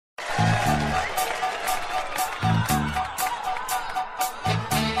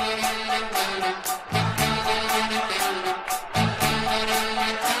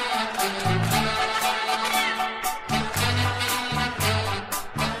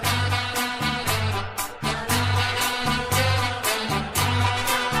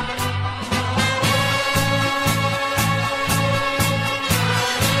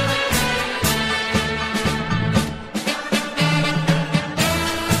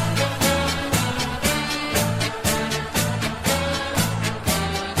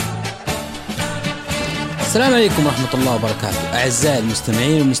السلام عليكم ورحمة الله وبركاته أعزائي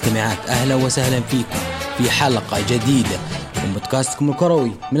المستمعين والمستمعات، أهلا وسهلا فيكم في حلقة جديدة من بودكاستكم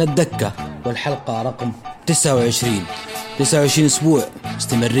الكروي من الدكة، والحلقة رقم 29 أسبوع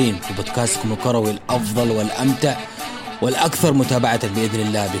مستمرين في بودكاستكم الكروي الأفضل والأمتع والأكثر متابعة بإذن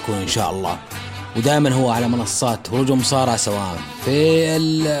الله بيكون إن شاء الله، ودائما هو على منصات هروج ومصارعة سواء في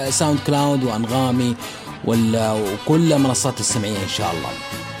الساوند كلاود وأنغامي وكل منصات السمعية إن شاء الله.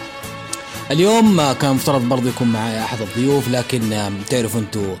 اليوم كان مفترض برضو يكون معي أحد الضيوف، لكن تعرفوا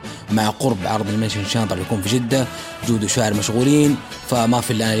أنتوا مع قرب عرض المنشن شامبر يكون في جدة، جود وشاعر مشغولين، فما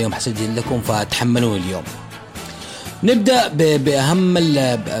في إلا أنا اليوم حسجل لكم، فتحملوني اليوم. نبدأ بأهم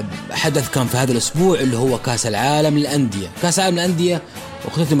حدث كان في هذا الأسبوع اللي هو كأس العالم للأندية. كأس العالم للأندية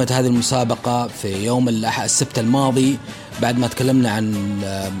واختتمت هذه المسابقة في يوم السبت الماضي، بعد ما تكلمنا عن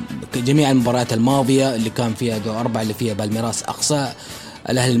جميع المباريات الماضية اللي كان فيها دور 4 اللي فيها بالميراس أقصى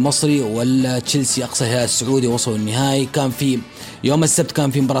الأهلي المصري والتشيلسي أقصى الهلال السعودي وصلوا النهائي. كان في يوم السبت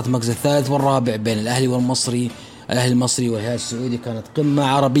كان في مباراة المركز الثالث والرابع بين الأهلي والمصري، الأهلي المصري والهلال السعودي. كانت قمة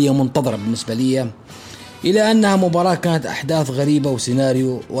عربية منتظرة بالنسبة لي، إلى أنها مباراة كانت أحداث غريبة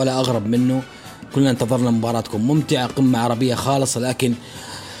وسيناريو ولا أغرب منه. كلنا انتظرنا مباراتكم ممتعة، قمة عربية خالصة، لكن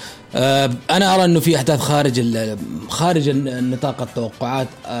أنا أرى أنه في أحداث خارج نطاق التوقعات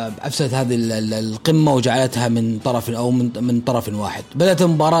أفسدت هذه القمة وجعلتها من طرف أو من طرف واحد. بدأت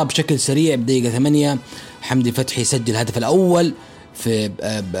المباراة بشكل سريع بدقيقة 8 حمدي فتحي سجل الهدف الأول في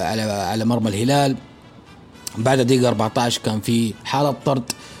على مرمى الهلال. بعد دقيقة 14 كان في حالة طرد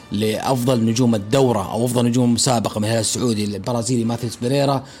لأفضل نجوم الدورة أو أفضل نجوم المسابقة من الهلال السعودي البرازيلي ماثيوس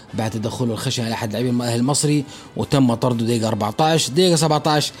بيريرا بعد تدخله الخشن على أحد لاعبين الأهلي المصري، وتم طرده دقيقة 14. دقيقة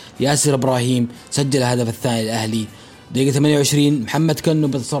 17 ياسر إبراهيم سجل الهدف الثاني للأهلي. دقيقة 28 محمد كنو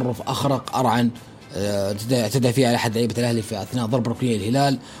بتصرف أخرق أرعن اعتدى فيه على أحد لاعبين الأهلي في أثناء ضرب ركنية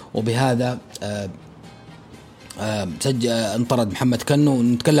الهلال، وبهذا انطرد محمد كنو.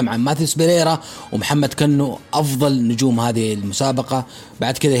 ونتكلم عن ماثيوس بيريرا ومحمد كنو أفضل نجوم هذه المسابقة.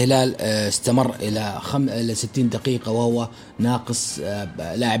 بعد كده الهلال استمر إلى 60 دقيقة وهو ناقص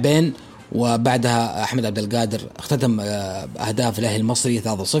لاعبين، وبعدها أحمد عبد القادر اختتم أهداف الأهلي المصري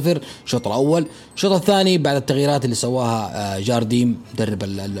 3-0 الشوط الأول. الشوط الثاني بعد التغييرات اللي سواها جارديم مدرب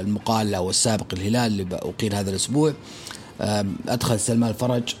المقال أو السابق الهلال اللي أقيل هذا الأسبوع، أدخل سلمان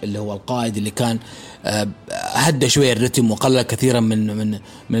الفرج اللي هو القائد اللي كان هدى شوية الرتم وقلل كثيرا من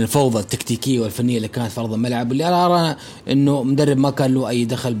الفوضى التكتيكية والفنية اللي كانت في أرض الملعب، اللي أرى أنه مدرب ما كان له أي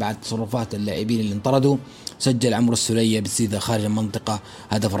دخل بعد تصرفات اللاعبين اللي انطردوا. سجل عمرو السلية بسيدة خارج المنطقة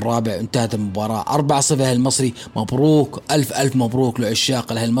هدف الرابع. انتهت المباراة 4-0 الأهلي المصري. مبروك ألف مبروك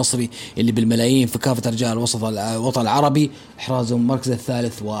لعشاق الأهلي المصري اللي بالملايين في كافة رجال الوطن العربي، إحرازهم المركز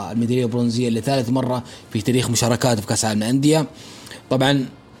الثالث والميدالية البرونزية لثالث مرة في تاريخ مشاركاته في كأس العالم للأندية. طبعا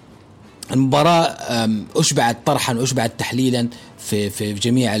المباراة أشبعت طرحا وأشبعت تحليلا في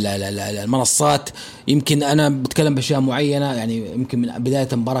جميع المنصات. يمكن أنا بتكلم بأشياء معينة، يعني يمكن من بداية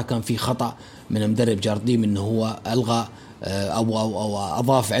المباراة كان في خطأ من المدرب جارديم إنه هو ألغى أو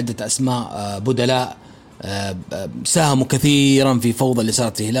أضاف عدة أسماء بدلاء ساهموا كثيرا في فوضى اللي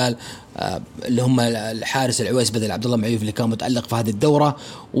صارت في الهلال، اللي هم الحارس العويس بدل عبد الله معيوف اللي كان متألق في هذه الدورة،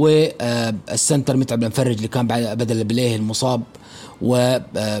 والسنتر متعب المفرج اللي كان بدل بليه المصاب.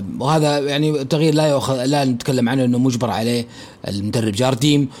 وهذا يعني تغيير لا نتكلم عنه انه مجبر عليه المدرب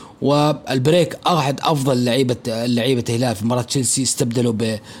جارديم. والبريك احد افضل لعيبه الهلال في مباراه تشيلسي استبدلوا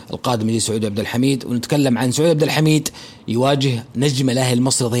بالقادم اللي سعود عبد الحميد. ونتكلم عن سعود عبد الحميد يواجه نجم الاهلي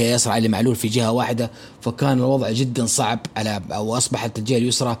المصري ضياء يسرى علي معلول في جهه واحده، فكان الوضع جدا صعب او اصبحت الجهه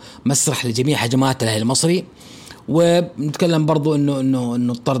اليسرى مسرح لجميع هجمات الاهلي المصري. ونتكلم برضو انه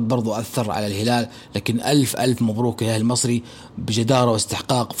الطرد برضو اثر على الهلال، لكن الف مبروك للهلال المصري بجدارة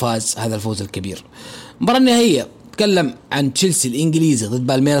واستحقاق فاز هذا الفوز الكبير. المباراة النهائية نتكلم عن تشيلسي الانجليزي ضد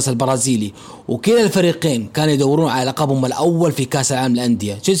بالميراس البرازيلي، وكلا الفريقين كانوا يدورون على لقبهم الاول في كاس العالم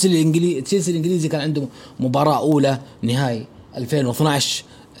للأندية. تشيلسي الانجليزي كان عنده مباراة اولى نهائي 2012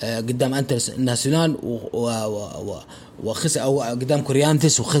 قدام انتر ناسيونال وخسر، او قدام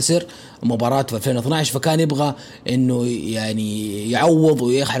كوريانتس وخسر مباراة في 2012، فكان يبغى انه يعني يعوض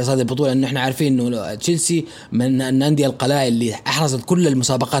ويحرز هذه البطولة، انه احنا عارفين انه تشيلسي من الأندية القلائل اللي احرزت كل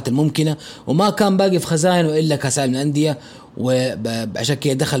المسابقات الممكنة وما كان باقي في خزائنه الا كاس العالم للأندية، وعشان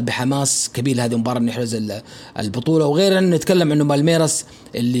كده دخل بحماس كبير هذه المباراة انه يحرز البطولة. وغير ان نتكلم عنه بالميراس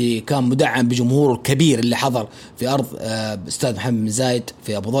اللي كان مدعم بجمهوره الكبير اللي حضر في ارض استاد محمد بن زايد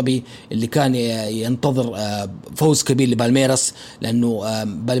في ابو ظبي، اللي كان ينتظر فوز كبير لبالميراس لانه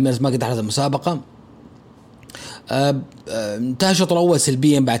بالميراس ما قدر يحرز المسابقة. انتهى الشوط الأول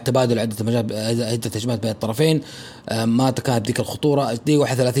سلبيا بعد تبادل عدة هجمات بين الطرفين، ما كانت ذيك الخطورة. دقيقة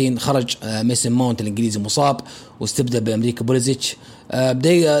 31 خرج موسم ماونت الإنجليزي مصاب واستبدل بأمريكا بوليزيتش.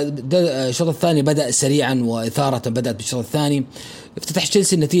 الشوط الثاني بدأ سريعا وإثارة بدأت بالشوط الثاني. افتتح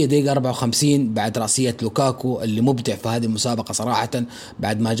تشيلسي النتيجة دقيقة 54 بعد رأسية لوكاكو اللي مبدع في هذه المسابقة صراحة،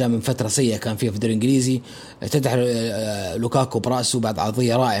 بعد ما جاء من فترة سيئة كان فيها في الدوري الإنجليزي. افتتح لوكاكو برأسه بعد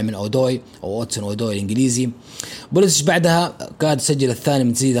عرضية رائعة من أودوي أو أوتسون أودوي الإنجليزي. بوليزيتش بعدها كاد سجل الثاني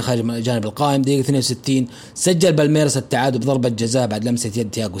من تسديدة خارج الجانب القائم. دقيقة 62 سجل بالميرس التعادل بضربة جزاء بعد لمسة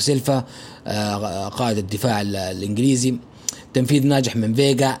يد تياغو سيلفا قائد الدفاع الإنجليزي. تنفيذ ناجح من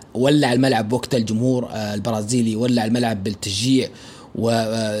فيجا، ولع الملعب وقت الجمهور البرازيلي ولع الملعب بالتشجيع،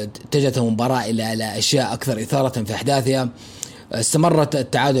 واتجهت المباراة إلى أشياء أكثر إثارة في أحداثها. استمرت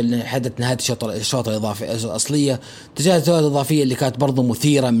التعادل لحد نهاية الشوط الإضافي الأصلية. اتجاهات الشوط الإضافية اللي كانت برضو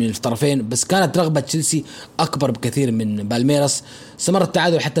مثيرة من الطرفين، بس كانت رغبة تشيلسي أكبر بكثير من بالميرس. استمر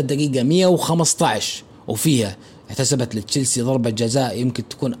التعادل حتى الدقيقة 115 وفيها احتسبت لتشيلسي ضربة جزاء يمكن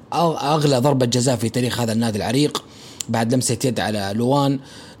تكون أغلى ضربة جزاء في تاريخ هذا النادي العريق، بعد لمسة يد على لوان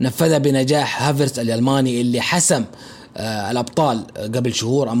نفذها بنجاح هافرتز الألماني اللي حسم الأبطال قبل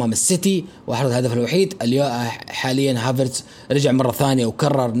شهور أمام السيتي وأحرز الهدف الوحيد. حاليا هافرتز رجع مرة ثانية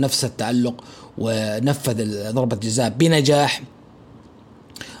وكرر نفس التألق ونفذ ضربة جزاء بنجاح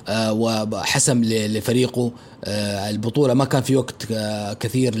وحسم لفريقه البطولة. ما كان في وقت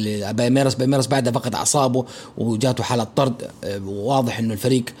كثير لبالميرس. بالميرس بعدها فقد أعصابه وجاته حالة طرد، واضح إنه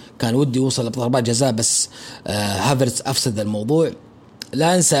الفريق كان ودي يوصل لضربات جزاء بس هافرتز أفسد الموضوع.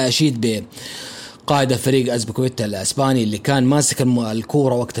 لا أنسى أشيد قائد فريق أزبكويتا الأسباني اللي كان ماسك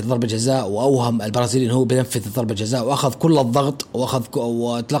الكورة وقت ضربة جزاء وأوهم البرازيلي إنه هو بينفذ ضربة جزاء، وأخذ كل الضغط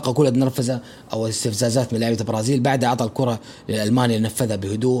وتلقى كل النرفزة أو استفزازات من لاعبي البرازيل. بعد أعطى الكرة للألماني نفذها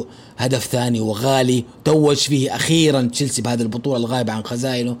بهدوء. هدف ثاني وغالي توج فيه أخيرا تشيلسي بهذه البطولة الغائبة عن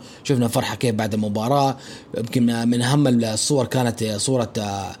خزائنه. شفنا فرحة كيف بعد المباراة. يمكن من أهم الصور كانت صورة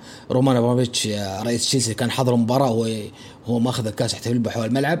رومان أبراموفيتش رئيس تشيلسي كان حضر المباراة وهو ماخذ الكاس يحتفل بحول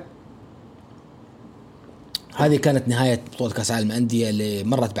الملعب. هذه كانت نهاية بطولة كأس العالم للأندية اللي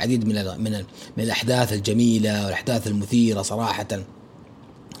مرت بعديد من الأحداث الجميلة والأحداث المثيرة صراحة.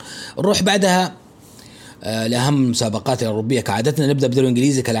 نروح بعدها لأهم المسابقات الأوروبية كعادتنا. نبدأ بالدوري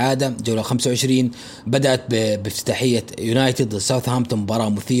الإنجليزي كالعادة. جولة 25 بدأت بافتتاحية يونايتد ضد ساوثهامبتون، مباراة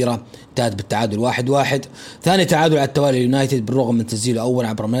مثيرة انتهت بالتعادل 1-1. ثاني تعادل على التوالي يونايتد بالرغم من تسجيله أول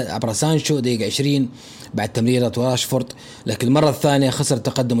عبر سانشو دقيقة 20 بعد تمريرة راشفورد، لكن المرة الثانية خسر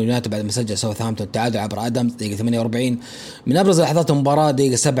تقدم اليونايتد بعد ما سجل ساوثهامبتون التعادل عبر آدمز دقيقة 48. من أبرز لحظات المباراة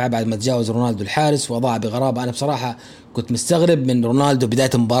دقيقة 7 بعد ما تجاوز رونالدو الحارس وضاع بغرابة. أنا بصراحة كنت مستغرب من رونالدو، بداية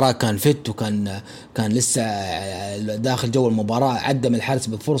المباراة كان فت وكان لسه داخل جو المباراة، عدم الحارس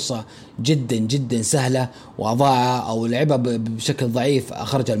بفرصة جدا جدا سهلة وأضاعها أو لعبها بشكل ضعيف،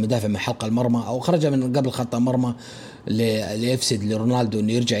 أخرج المدافع من حلقة المرمى أو خرج من قبل خط المرمى ليفسد لرونالدو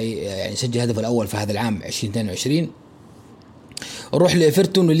إنه يرجع يعني يسجل هدف الأول في هذا العام 2022. نروح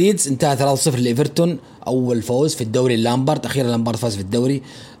لإيفرتون وليدز. انتهى 3-0 لإيفرتون، أول فوز في الدوري. اللامبارد أخيرا اللامبارد فاز في الدوري.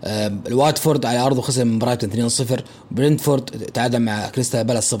 الواتفورد على أرضه خسر من برايتون 2-0. برينتفورد تعادل مع كريستال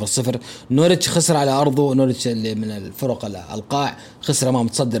بالاس 0-0. نوريتش خسر على أرضه، نوريتش اللي من الفرق القاع خسر أمام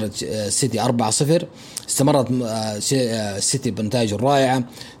متصدر السيتي 4-0. استمرت السيتي بنتائج الرائعة،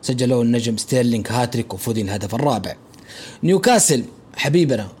 سجل له النجم ستيرلينغ هاتريك وفودين الهدف الرابع. نيوكاسل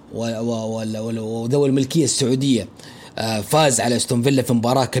حبيبنا وذوي الملكية السعودية فاز على استون فيلا في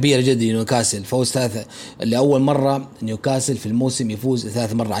مباراة كبيرة جدا. نيوكاسل فوز لأول مرة نيوكاسل في الموسم يفوز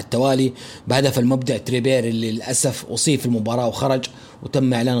 3 مرات على التوالي بهدف المبدع تريبير اللي للأسف أصيب في المباراة وخرج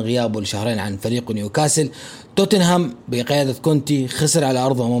وتم إعلان غيابه لشهرين عن فريق نيوكاسل. توتنهام بقيادة كونتي خسر على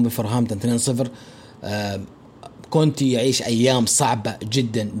أرضه أمام فرهامبتون 2-0. كونتي يعيش أيام صعبة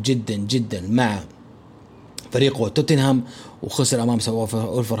جدا جدا جدا مع فريقه توتنهام وخسر أمام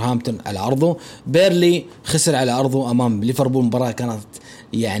ولفرهامبتون على أرضه. بيرلي خسر على أرضه أمام ليفربول، مباراة كانت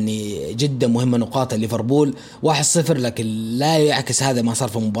يعني جدا مهمة نقاط ليفربول 1-0، لكن لا يعكس هذا ما صار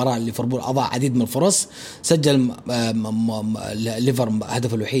في المباراة. ليفربول أضاع عديد من الفرص، سجل ليفر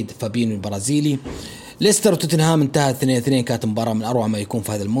هدف الوحيد فابينو البرازيلي. ليستر وتوتنهام انتهت 2-2، كانت مباراة من أروع ما يكون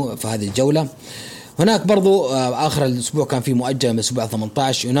في هذه الجولة. هناك برضو آخر الأسبوع كان في مؤجل من أسبوع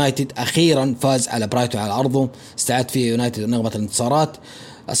 18. يونايتد أخيرا فاز على برايتون على أرضه، استعاد فيه يونايتد نغمة الانتصارات،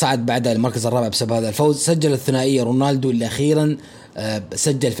 صعد بعد المركز الرابع بسبب هذا الفوز. سجل الثنائية رونالدو اللي أخيرا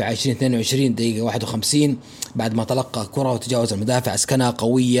سجل في 2022 دقيقة 51 بعد ما تلقى كرة وتجاوز المدافع، اسكنها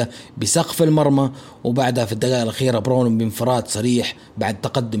قوية بسقف المرمى، وبعدها في الدقائق الأخيرة برونو بانفراد صريح بعد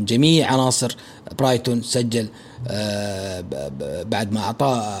تقدم جميع عناصر برايتون سجل بعد ما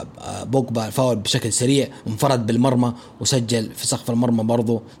أعطاه بوجبا الفاول بشكل سريع، انفرد بالمرمى وسجل في سقف المرمى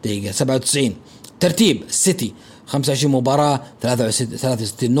برضو دقيقة 97. ترتيب السيتي 25 مباراة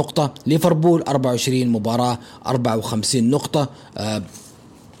 63 نقطة، ليفربول 24 مباراة 54 نقطة.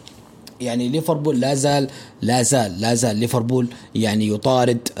 يعني ليفربول لا زال ليفربول يعني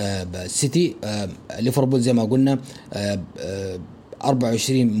يطارد السيتي. ليفربول زي ما قلنا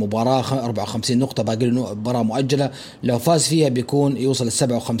 24 مباراة 54 نقطة، باقي له مباراة مؤجلة، لو فاز فيها بيكون يوصل ل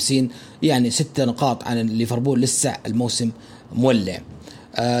 57، يعني 6 نقاط عن ليفربول، لسه الموسم مولع.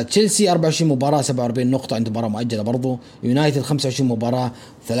 تشيلسي 24 مباراة 47 نقطة، عنده مباراة مؤجلة برضو. يونايتد 25 مباراة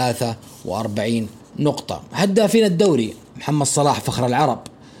 43 نقطة. هدافين الدوري محمد صلاح فخر العرب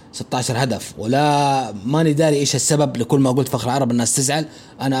 16 هدف، ولا ماني داري ايش السبب لكل ما قلت فخر العرب الناس تزعل.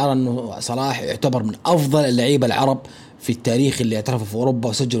 انا ارى انه صلاح يعتبر من افضل اللعيبة العرب في التاريخ اللي اعترفوا في اوروبا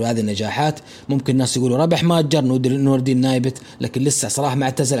وسجلوا هذه النجاحات. ممكن الناس يقولوا رابح ماجر نور الدين نايبت، لكن لسه صلاح ما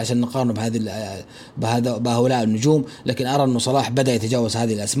اعتزل عشان نقارنه بهؤلاء النجوم، لكن ارى انه صلاح بدا يتجاوز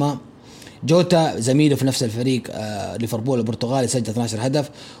هذه الاسماء. جوتا زميله في نفس الفريق ليفربول البرتغالي سجل 12 هدف،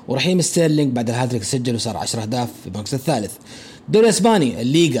 ورحيم ستيرلينج بعد الهاتريك سجل وصار 10 اهداف في المركز الثالث. الدوري الاسباني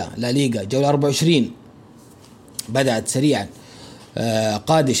لا ليغا جولة 24 بدأت سريعا.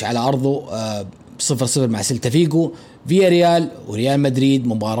 قادش على أرضه 0-0 مع سيلتا فيغو. فيا ريال وريال مدريد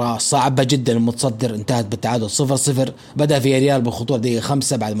مباراة صعبة جدا، المتصدر انتهت بالتعادل 0-0. بدأ فيا ريال بالخطوة دقيقة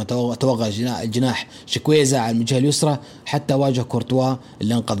 5 بعد ما توغى الجناح شكويزا على الجهة اليسرى حتى واجه كورتوا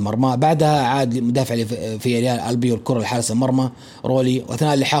اللي انقذ مرماه. بعدها عاد مدافع فيا ريال البيو الكرة لحارس المرمى رولي،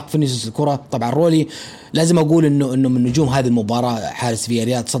 واثناء اللحاق فينيسيوس الكرة. طبعا رولي لازم اقول انه من نجوم هذه المباراة، حارس فيا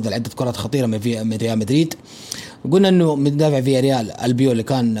ريال تصدى عدة كرات خطيرة من ريال مدريد. قلنا انه مدافع فيا ريال البيو اللي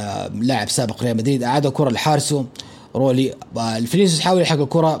كان لاعب سابق ريال مدريد اعاد كرة لحارسه رولي. الفينيسيوس حاول يلحق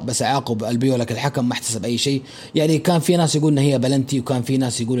الكرة بس عاقب البيو، لكن الحكم ما احتسب اي شيء. يعني كان في ناس يقول ان هي بلنتي، وكان في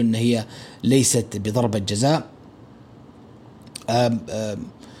ناس يقول ان هي ليست بضربة جزاء.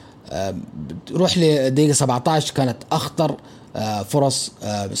 روح لدقيقة 17 كانت اخطر فرص،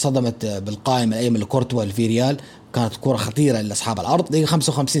 صدمت بالقائم الايمن لكورتوا الفيريال، كانت كرة خطيرة لاصحاب الارض. دقيقة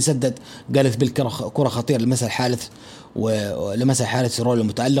 55 سدد جالث بالكرة خطيرة لمس الحارس، ولمس الحارس رول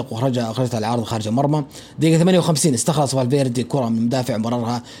المتألق وخرجتها العارض خارج المرمى. دقيقة 58 استخلص فالفيردي كرة من مدافع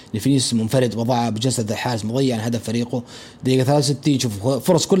مررها لفينيسيوس منفرد وضعها بجسد الحارس مضيعا هدف فريقه. دقيقة 63 شوف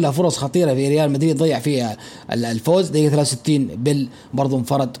فرص كلها فرص خطيرة في ريال مدريد ضيع فيها الفوز. دقيقة 63 بيل برضو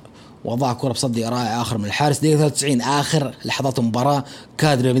انفرد وضع كرة بصدي رائع آخر من الحارس. دقيقة 93 آخر لحظات المباراة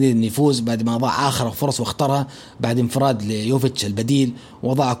كاد ريال مدريد يفوز بعد ما ضاع آخر فرص واختارها بعد انفراد ليوفيتش البديل،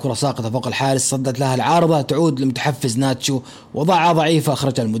 وضع كرة ساقطة فوق الحارس صدت لها العارضة تعود لمتحفز ناتشو وضعها ضعيفة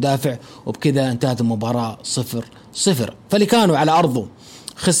أخرجها المدافع، وبكذا انتهت المباراة 0-0. فاللي كانوا على أرضه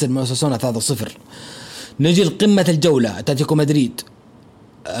خسر من أوساسونا 3-0. نجي لقمة الجولة أتلتيكو مدريد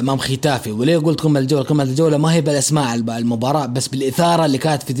امام ختافي. وليه قلت قمة الجولة ما هي بالاسماء المباراة بس بالاثارة اللي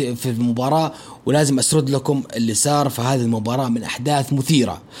كانت في المباراة، ولازم اسرد لكم اللي صار في هذه المباراة من احداث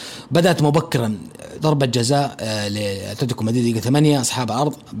مثيرة. بدأت مبكرا ضربة جزاء لأتلتيكو مدريد دقيقة 8 اصحاب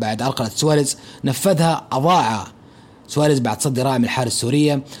الارض بعد عرقلة سواريز، نفذها اضاع سواريز بعد صد رائع من الحارس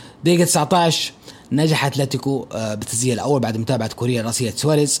السورية. دقيقة 19 نجح أتلتيكو بالتسجيل الأول بعد متابعة كوريا رأسية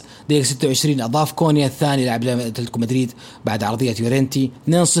سواريز. دقيقة 26 أضاف كونيا الثاني لاعب أتلتيكو مدريد بعد عرضية يورينتي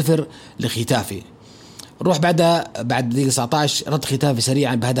 2-0 لختافي. نروح بعد دقيقة 19 رد ختافي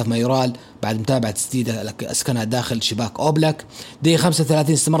سريعا بهدف مايورال بعد متابعة تسديدة أسكنها داخل شباك أوبلاك. دقيقة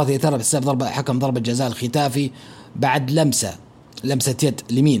 35 استمرت الإثارة بسبب حكم ضربة جزاء الختافي بعد لمسة يد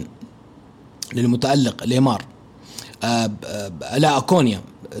اليمين للمتألق ليمار لا كونيا،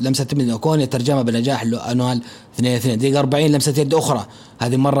 لمسة من أوكونيا ترجمة بنجاح لأنوال 2-2. دقيقة 40 لمسة يد أخرى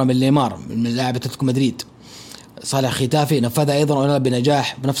هذه مرة من ليمار من لاعب أتلتيكو مدريد صالح ختافي، نفذها أيضا أونال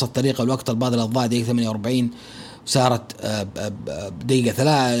بنجاح بنفس الطريقة. الوقت الباضي الضاع دقيقة 48 صارت دقيقة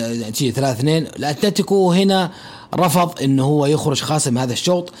 3-2. الأتلتيكو هنا رفض إنه هو يخرج خاسم هذا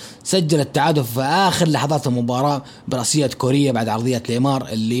الشوط، سجل التعادل في آخر لحظات المباراة برأسية كوريا بعد عرضية ليمار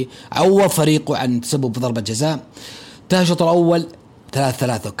اللي عوض فريقه عن تسبب بضربة جزاء. انتهى الشوط الأول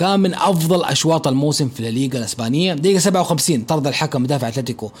 3-3 وكان من أفضل أشواط الموسم في الليغا الإسبانية. دقيقة 57 طرد الحكم مدافع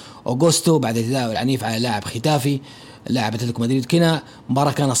أتلتيكو أوغوستو بعد التداول العنيف على لاعب ختافي لاعب أتلتيكو مدريد. كنا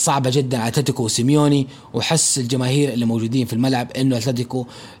مباراة كانت صعبة جدا على أتلتيكو وسيميوني، وحس الجماهير اللي موجودين في الملعب إنه أتلتيكو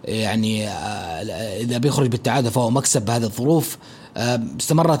يعني إذا بيخرج بالتعادل فهو مكسب بهذه الظروف.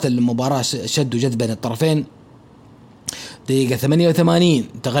 استمرت المباراة شد وجذب بين الطرفين. دقيقة 88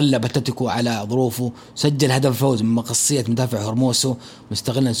 تغلب أتلتيكو على ظروفه، سجل هدف الفوز من مقصية مدافع هرموسو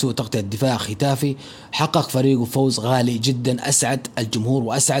مستغلا سوء تغطية الدفاع ختافي. حقق فريقه فوز غالي جدا أسعد الجمهور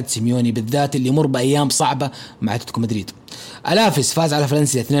وأسعد سيميوني بالذات اللي يمر بأيام صعبة مع أتلتيكو مدريد. الافيس فاز على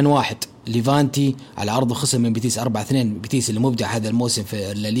فالنسيا 2-1. ليفانتي على أرضه خسر من بيتيس 4-2. بيتيس اللي مبدع هذا الموسم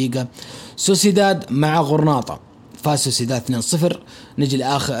في الليغا. سوسيداد مع غرناطة فاز سوسيداد 2-0. نجي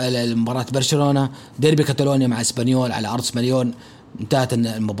لآخر المباراة برشلونة ديربي كاتالونيا مع اسبانيول على أرض اسبانيول، انتهت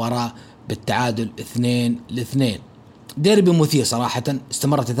المباراة بالتعادل 2-2. ديربي مثير صراحة،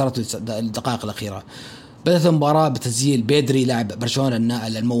 استمرت 3 الدقائق الأخيرة. بدأت المباراة بتسجيل بيدري لاعب برشلونة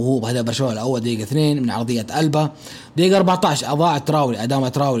الموهوب، هذا برشلونة الأول دقيقة 2 من عرضية ألبا. دقيقة 14 أضاع تراولي أدام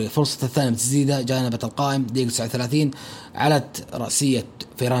تراولي فرصة الثانية من تسديدة جانبة القائم. دقيقة 39 علت رأسية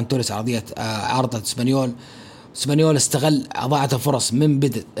فيران توريس عرضية عارضة اسبانيول استغل أضاعت فرص من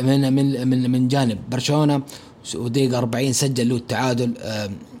بدء من جانب برشلونة. ودقيقة 40 سجل له التعادل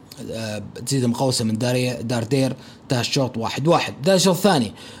تزيد مقوسة من داردير. انتهى الشوط 1-1. ده الشوط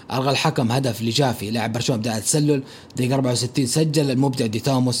الثاني ألغى الحكم هدف لجافي لاعب برشلونة بدأ التسلل. دقيقة 64 سجل المبدع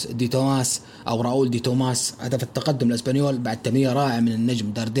دي توماس أو راؤول دي توماس هدف التقدم لإسبانيول بعد تمريرة رائع من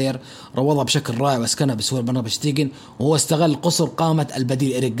النجم داردير، روضها بشكل رائع واسكنها بسهولة برنابا شتيجن، وهو استغل قصر قامة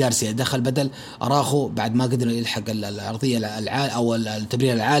البديل إريك غارسيا، دخل بدل أراخو بعد ما قدر يلحق الأرضية أو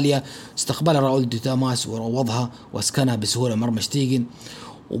التمريرة العالية، استقبل راؤول دي توماس وروضها واسكنها بسهولة مرمى شتيجن.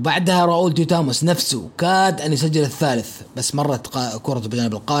 وبعدها راؤول دي توماس نفسه كاد أن يسجل الثالث بس مرت كرة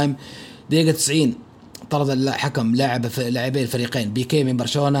بجانب القائم. دقيقة 90 طرد الحكم لاعبي الفريقين بيكي من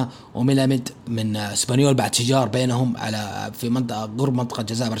برشلونة وميلاميد من اسبانيول بعد شجار بينهم على في منطقة قرب منطقة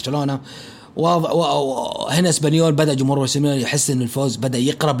جزاء برشلونة. وهنا اسبانيول بدأ جمهور اسبانيول يحس ان الفوز بدأ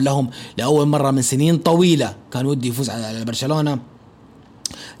يقرب لهم لأول مرة من سنين طويلة، كان ودي يفوز على برشلونة،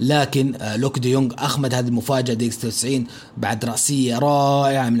 لكن لوك دي يونغ أخمد هذه المفاجأة دقيقة 96 بعد رأسية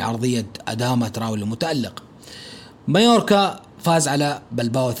رائعة من عرضية أدامة تراولي المتألق. مايوركا فاز على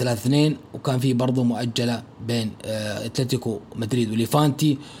بلباو 3-2، وكان فيه برضو مؤجلة بين أتلتيكو مدريد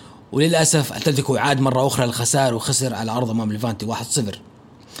وليفانتي، وللأسف أتلتيكو عاد مرة أخرى للخسائر وخسر على أرض أمام ليفانتي 1-0.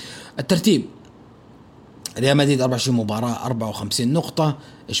 الترتيب: ريال مدريد 24 مباراة 54 نقطة،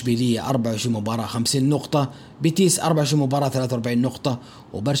 إشبيلية 24 مباراة 50 نقطة، بيتيس 24 مباراة 43 نقطة،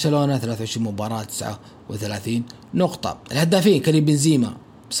 وبرشلونة 23 مباراة 39 نقطة. الهدافين كريم بنزيما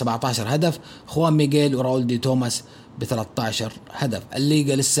ب17 هدف، خوان ميغيل وراؤول دي توماس ب13 هدف.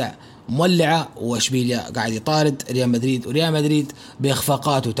 الليغا لسه مولعة وإشبيلية قاعد يطارد ريال مدريد، وريال مدريد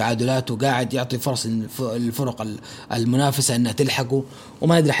بإخفاقات وتعادلات وقاعد يعطي فرص الفرق المنافسة أنها تلحقه،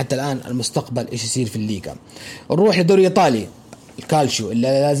 وما ندري حتى الآن المستقبل إيش يصير في الليغا. نروح لدوري إيطالي الكالشيو اللي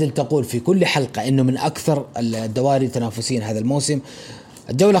لازلت تقول في كل حلقة إنه من أكثر الدواري تنافسيا هذا الموسم.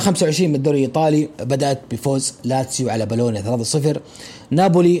 الجولة 25 من الدوري الإيطالي بدأت بفوز لاتسيو على بولونيا 3-0.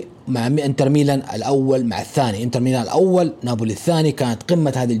 نابولي مع انتر ميلان الأول مع الثاني، انتر ميلان الأول نابولي الثاني، كانت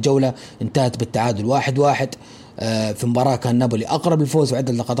قمة هذه الجولة، انتهت بالتعادل 1-1. في مباراة كان نابولي أقرب للفوز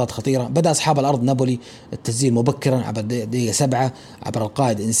وعدة لقطات خطيرة. بدأ أصحاب الأرض نابولي التسجيل مبكرا عبر دقيقة 7 عبر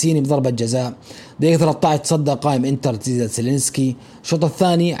القائد إنسيني بضربة جزاء. دقيقة 13 تصدى قائم إنتر تزيد سيلينسكي. الشوط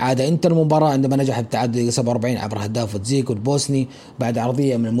الثاني عاد إنتر المباراة عندما نجح بالتعادل دقيقة 47 عبر هداف وتزيكو البوسني بعد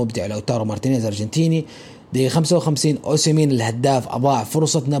عرضية من المبدع لوتارو مارتينيز الأرجنتيني. دقيقة 55 أوسيمين الهداف أضاع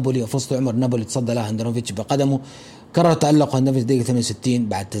فرصة نابولي وفرصة عمر نابولي تصدى لها هندرونفيتش بقدمه. كرر تألق هندرونفيتش دقيقة 68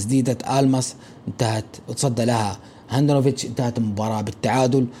 بعد تسديدة آلماس انتهت وتصدى لها هندرونفيتش. انتهت المباراة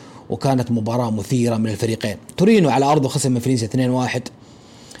بالتعادل وكانت مباراة مثيرة من الفريقين. تورينو على أرضه خسر من فينيسيا 2-1.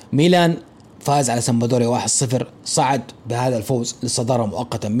 ميلان فاز على سامبدوريا 1-0، صعد بهذا الفوز للصدارة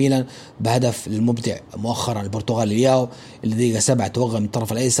مؤقتا ميلان بهدف للمبدع مؤخرا البرتغالي لياو اللي دقيقة 7 توغل من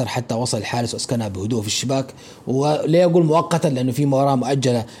الطرف الأيسر حتى وصل الحارس واسكنها بهدوء في الشباك. وليه أقول مؤقتا؟ لأنه في مباراة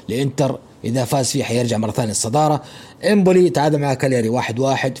مؤجلة لإنتر إذا فاز فيه حيرجع مرة ثانية الصدارة. إمبولي تعادل مع كاليري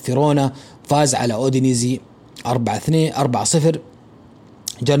 1-1. فيرونا فاز على أودينيزي 4-0.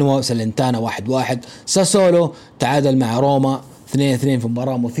 جنوا سلنتانا 1-1. ساسولو تعادل مع روما 2-2 في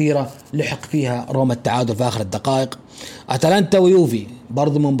مباراة مثيرة لحق فيها روما التعادل في آخر الدقائق. أتلانتا ويوفي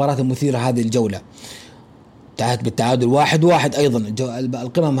برضو من مباراة مثيرة هذه الجولة، انتهت بالتعادل 1-1 أيضا.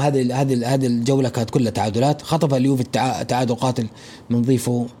 القمم هذه الجولة كانت كلها تعادلات. خطف اليوفي تعادل قاتل من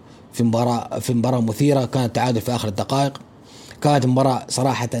ضيفه في مباراة مثيرة، كانت تعادل في آخر الدقائق. كانت مباراة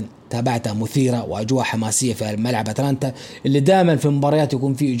صراحة تابعتها مثيرة وأجواء حماسية في ملعب أتلانتا اللي دائما في المباريات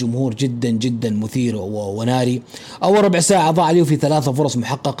يكون فيه جمهور جدا جدا مثير وناري. أول ربع ساعة ضاع اليوفي 3 فرص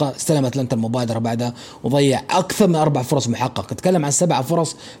محققة، استلم أتلانتا المبادرة بعدها وضيع أكثر من 4 فرص محققة. تكلم عن 7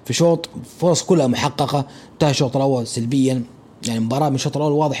 فرص في شوط، فرص كلها محققة. انتهى الشوط الأول سلبيا يعني مباراة من الشوط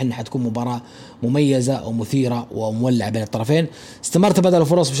الأول واضح أنها حتكون مباراة مميزة ومثيرة ومولعة بين الطرفين. استمر تبادل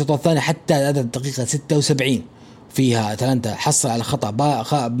الفرص في الشوط الثاني حتى عدد الدقيقة 76 فيها أتلانتا حصل على خطأ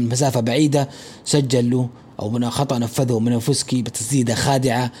بمسافة بعيدة سجل له أو من خطأ نفذه من فوسكي بتسديدة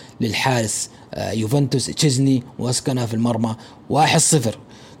خادعة للحارس يوفنتوس تشيزني واسكنها في المرمى 1-0.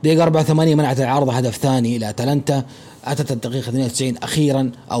 دقيقة 84 منعت العارضة هدف ثاني لأتلانتا. أتت الدقيقة 92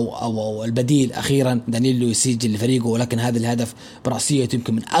 أخيرا أو البديل أخيرا دانييلو يسجل لفريقه، ولكن هذا الهدف برأسية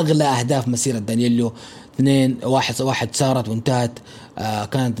يمكن من أغلى أهداف مسيرة دانييلو. 2-1 صارت وانتهت،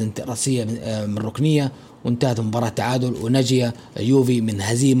 كانت رأسية من ركنية وانتهت مباراة تعادل، ونجي يوفي من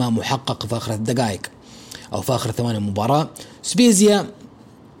هزيمة محققة في آخر الدقائق أو في آخر 8 مباراة. سبيزيا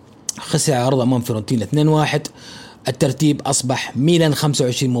خسر عرض أمام فيورنتينا 2-1. الترتيب أصبح ميلان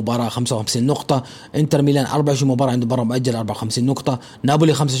 25 مباراة 55 نقطة، إنتر ميلان 24 مباراة عنده مباراة مؤجل 54 نقطة،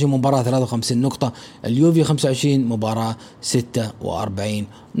 نابولي 25 مباراة 53 نقطة، اليوفي 25 مباراة 46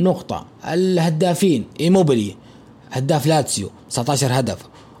 نقطة. الهدافين إيموبيلي هداف لاتسيو 19 هدف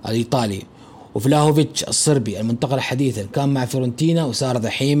الإيطالي، وفلاهوفيتش الصربي المنتقل حديثا كان مع فيورنتينا وصار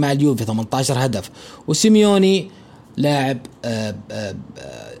دحين مع اليوفي 18 هدف، وسيميوني لاعب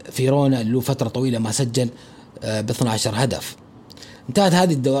فيرونا له فترة طويلة ما سجل ب12 هدف.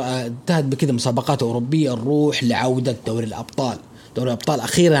 انتهت بكذا مسابقات أوروبية. نروح لعودة دوري الأبطال. دوري الأبطال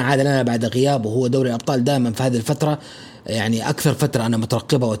أخيرا عاد لنا بعد غياب، وهو دوري الأبطال دائما في هذه الفترة يعني أكثر فترة أنا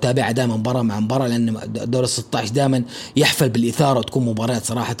مترقبة وتابعة دائما مباراة مع مباراة، لأن دور 16 دائما يحفل بالإثارة وتكون مباريات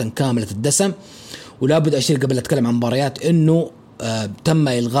صراحة كاملة الدسم. ولا بد أشير قبل أتكلم عن مباريات إنه تم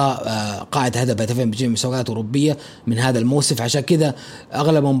إلغاء قاعدة هدفين بجميع المسابقات الأوروبية من هذا الموسم، عشان كذا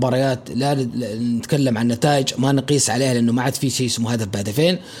أغلب المباريات لا نتكلم عن نتائج ما نقيس عليها لأنه ما عاد في شيء اسمه هدف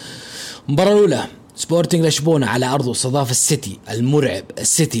بهدفين. المباراة الأولى سبورتينغ لشبونة على أرضه استضاف السيتي المرعب،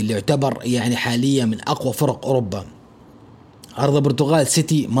 السيتي اللي يعتبر يعني حاليا من أقوى فرق أوروبا. أرض البرتغال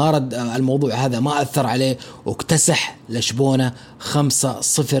سيتي ما رد الموضوع هذا، ما أثر عليه واكتسح لشبونة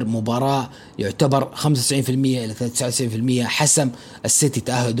 5-0. مباراة يعتبر 95% إلى 99% حسم السيتي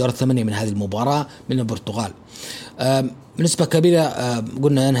تأهل دور 8 من هذه المباراة من البرتغال. بنسبة كبيرة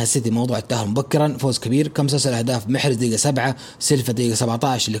قلنا أنها السيتي موضوع التأهل مبكرا، فوز كبير. كم سجل أهداف؟ محرز دقيقة 7، سيلفا دقيقة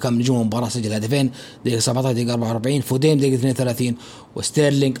 17 اللي كان نجوم المباراة سجل هدفين دقيقة 17 دقيقة 44، فودين دقيقة 32،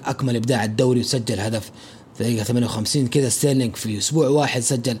 وستيرلينج أكمل إبداع الدوري وسجل هدف دقيقة 58. كذا ستيرلينج في أسبوع واحد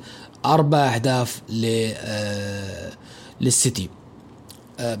سجل 4 أهداف للسيتي.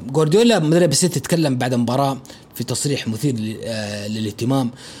 غوارديولا مدرب السيتي تكلم بعد المباراة في تصريح مثير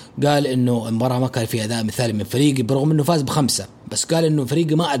للاهتمام، قال إنه المباراة ما كان فيها أداء مثالي من فريقي برغم إنه فاز ب5، بس قال إنه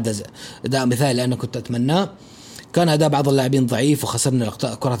فريقي ما أدى أداء مثالي لأنه كنت أتمناه. كان أداء بعض اللاعبين ضعيف وخسرنا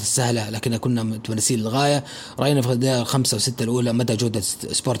الكرات السهلة لكن كنا متمرسين للغاية. رأينا في الدقائق 5 و6 الأولى مدى جودة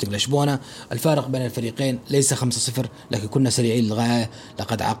سبورتينغ لشبونة. الفارق بين الفريقين ليس 5-0 لكن كنا سريعين للغاية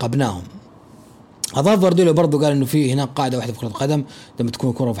لقد عاقبناهم. أضاف غوارديولا برضو قال إنه في هناك قاعدة واحدة في كرة القدم لما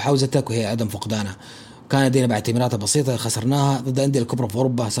تكون كرة في حوزتك وهي عدم فقدانها. كان لدينا بعد تمريرات بسيطة خسرناها ضد الأندية الكبرى في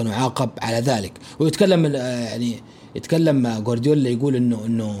أوروبا سنعاقب على ذلك. ويتكلم يعني يتكلم غوارديولا يقول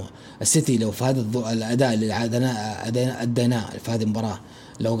إنه السيتي لو في هذا الأداء اللي أديناه في هذه المباراة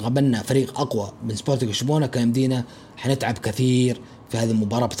لو قابلنا فريق أقوى من سبورتينغ لشبونة كان يمدينا حنتعب كثير في هذه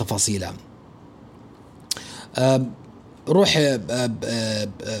المباراة بتفاصيلها. روح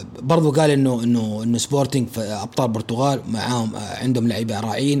برضو قال إنه سبورتينغ في أبطال البرتغال معهم عندهم لاعبين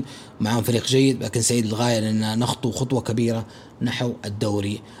رائعين، معهم فريق جيد، لكن سعيد للغاية لأن نخطو خطوة كبيرة نحو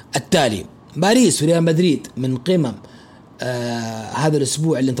الدوري التالي. باريس وريال مدريد من قمم هذا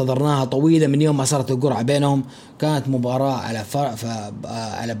الأسبوع اللي انتظرناها طويلة من يوم ما صارت القرعة بينهم. كانت مباراة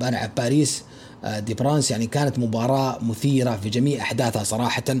على باريس دي برانس، يعني كانت مباراة مثيرة في جميع أحداثها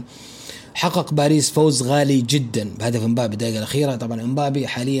صراحة. حقق باريس فوز غالي جدا بهدف امبابي الدقيقة الأخيرة. طبعا امبابي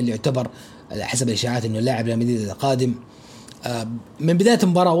حاليا اللي يعتبر حسب الإشاعات إنه لاعب ريال مدريد القادم. من بداية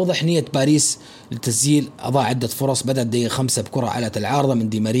المباراة وضح نية باريس للتسجيل، أضاع عدة فرص. بدأت دقيقة 5 بكرة على العارضة من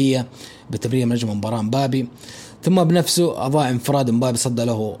دي ماريا بتبرير نجم المباراة امبابي، ثم بنفسه أضاع انفراد امبابي صد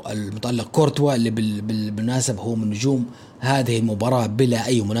له المتألق كورتوا اللي بالمناسبة هو من نجوم هذه المباراة بلا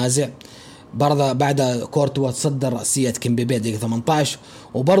أي منازع. بعد كورتوا تصدر رأسية كيمبيبي دقيقة 18،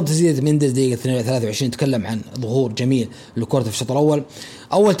 وبرضه تسديدة مينديز دقيقة 23. تكلم عن ظهور جميل لكورتوا في الشوط الأول.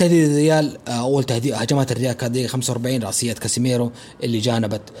 أول تهديد الريال أول تهديد هجمات الريال كانت دقيقة 45 رأسية كاسيميرو اللي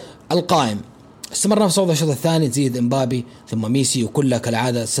جانبت القائم. استمرنا في صعود الشوط الثاني، تزيد امبابي ثم ميسي وكلها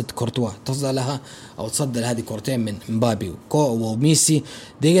كالعادة ست كورتوا تصدى لها أو تصدى هذه كورتين من امبابي وميسي.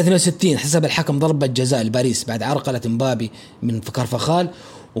 دقيقة 62 حسب الحكم ضربة جزاء لباريس بعد عرقلة امبابي من كارفخال،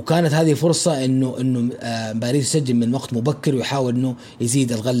 وكانت هذه فرصة إنه باريس يسجل من وقت مبكر ويحاول إنه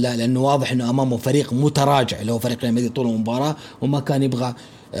يزيد الغلة، لأنه واضح إنه أمامه فريق متراجع اللي هو فريق ريال مدريد طول المباراة، وما كان يبغى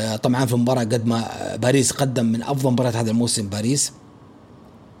طبعا في المباراة قد ما باريس قدم من أفضل مباريات هذا الموسم باريس.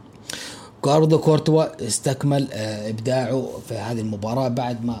 كورتوا استكمل إبداعه في هذه المباراة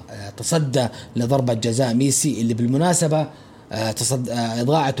بعد ما تصدى لضربة جزاء ميسي، اللي بالمناسبة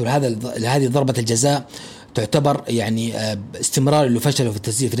إضاعته لهذه ضربة الجزاء تعتبر يعني استمرار اللي فشله في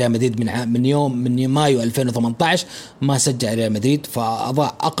التسجيل في ريال مدريد من مايو 2018 ما سجل ريال مدريد،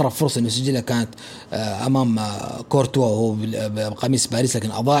 فأضاع أقرب فرصة إنه يسجلها كانت أمام كورتوا وهو بقميص باريس،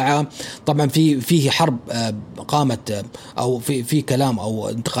 لكن أضاعها. طبعا فيه حرب قامت أو في كلام أو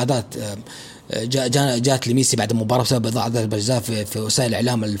انتقادات جاءت لميسي بعد المباراة بسبب إضاعة الجزاء في وسائل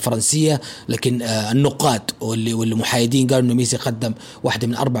الإعلام الفرنسية، لكن النقاد والمحايدين قالوا إنه ميسي قدم واحدة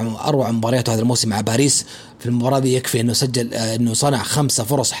من أروع مباريات هذا الموسم مع باريس. في المباراة دي يكفي إنه سجل إنه صنع 5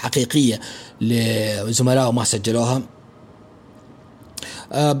 فرص حقيقية لزملائه ما سجلوها.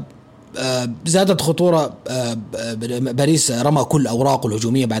 زادت خطورة باريس، رمى كل أوراقه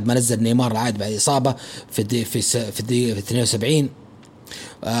الهجومية بعد ما نزل نيمار العائد بعد إصابة في 72.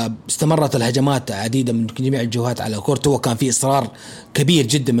 استمرت الهجمات عديدة من جميع الجهات على كورتوا، وكان في إصرار كبير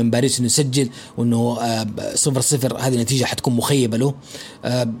جدا من باريس إنه يسجل، وإنه 0-0 هذه نتيجة حتكون مخيبة له.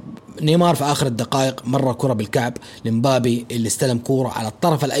 نيمار في آخر الدقائق مرة كرة بالكعب لمبابي اللي استلم كورة على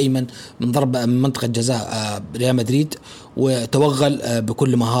الطرف الأيمن من ضربة من منطقة جزاء ريال مدريد، وتوغل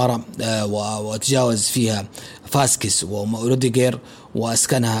بكل مهارة وتجاوز فيها فاسكس وروديغير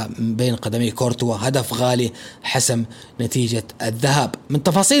وأسكنها بين قدمي كورتوا. هدف غالي حسم نتيجة الذهاب. من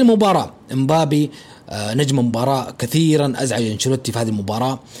تفاصيل المباراة، مبابي نجم مباراة كثيرا أزعج أنشيلوتي في هذه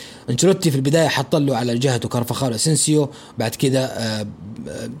المباراة. أنشيلوتي في البداية حط له على جهته كارفاخال وأسينسيو، بعد كده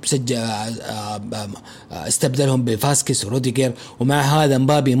استبدلهم بفاسكس وروديغير، ومع هذا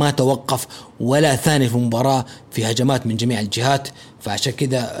مبابي ما توقف ولا ثاني في المباراة في هجمات من جميع الجهات. فعشان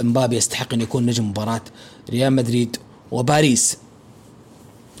كده مبابي يستحق أن يكون نجم مباراة ريال مدريد وباريس.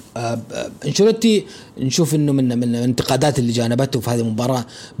 أنشيلوتي نشوف انه من الانتقادات اللي جانبته في هذه المباراة،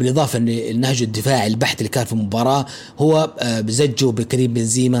 بالاضافه للنهج الدفاعي البحت اللي كان في المباراة، هو بزجه بكريم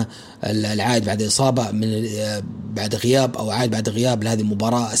بنزيما العائد بعد اصابة من بعد غياب او عائد بعد غياب لهذه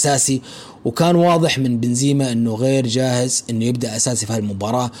المباراة اساسي، وكان واضح من بنزيما انه غير جاهز انه يبدا اساسي في هذه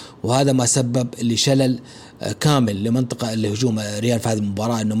المباراة، وهذا ما سبب لشلل كامل لمنطقة الهجوم ريال في هذه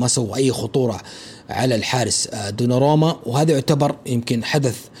المباراة، انه ما سوى اي خطورة على الحارس دوناروما. وهذا يعتبر يمكن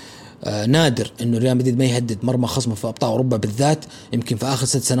حدث نادر انه ريال مدريد ما يهدد مرمى خصمه في ابطال اوروبا بالذات. يمكن في اخر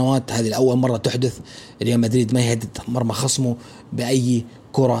 6 سنوات هذه الاول مرة تحدث ريال مدريد ما يهدد مرمى خصمه باي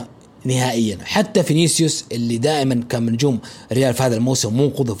كرة نهائيا. حتى فينيسيوس اللي دائما كان من نجوم ريال في هذا الموسم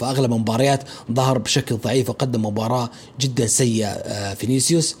منقذ في اغلب المباريات ظهر بشكل ضعيف وقدم مباراة جدا سيئة.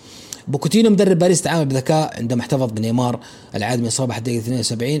 فينيسيوس بوكوتينو مدرب باريس تعامل بذكاء عندما احتفظ بنيمار العائد من إصابة حتى دقيقة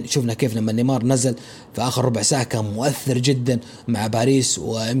 72. شفنا كيف لما نيمار نزل في آخر ربع ساعة كان مؤثر جدا مع باريس،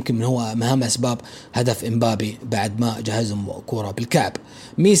 ويمكن من هو أهم أسباب هدف إمبابي بعد ما جهزهم كورة بالكعب.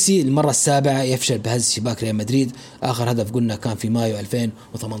 ميسي المرة السابعة يفشل بهز شباك ريال مدريد. آخر هدف قلنا كان في مايو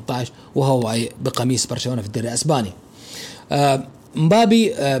 2018 وهو بقميص برشلونة في الدوري الأسباني.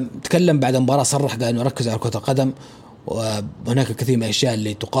 إمبابي تكلم بعد المباراة، صرح قال إنه ركز على كرة القدم، وهناك الكثير من الأشياء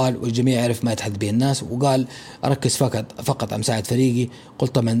اللي تقال والجميع يعرف ما يتحدث به الناس، وقال أركز فقط على مساعدة فريقي.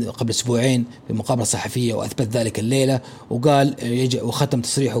 قلت من قبل أسبوعين في مقابلة صحفية وأثبت ذلك الليلة، وقال وختم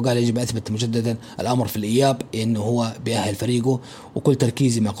تصريح وقال يجب أثبت مجددا الأمر في الإياب إنه هو بيأهل فريقه، وكل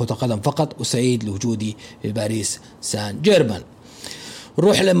تركيزي مع كرة القدم فقط، وسعيد لوجودي في باريس سان جيرمان.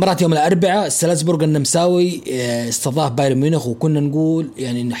 نروح لمباراة يوم الأربعاء. سالزبورغ النمساوي استضاف بايرن ميونخ، وكنا نقول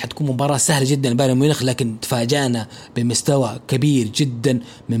يعني إن حتكون مباراة سهلة جدا بايرن ميونخ، لكن تفاجأنا بمستوى كبير جدا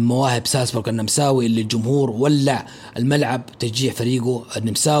من مواهب سالزبورغ النمساوي اللي الجمهور ولع الملعب تشجيع فريقه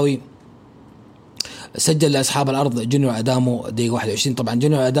النمساوي. سجل لأصحاب الأرض جونيور أدامو دقيقة 21. طبعا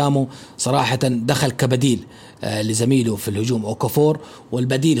جونيور أدامو صراحة دخل كبديل لزميله في الهجوم أوكافور،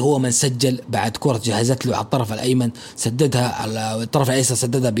 والبديل هو من سجل بعد كرة جهزت له على الطرف الأيمن، سددها على الطرف الأيسر،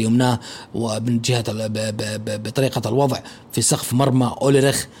 سددها بيمناه ومن جهة بطريقة الوضع في سقف مرمى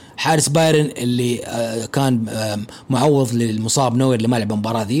أوليريخ حارس بايرن اللي كان معوض للمصاب نوير لما لعب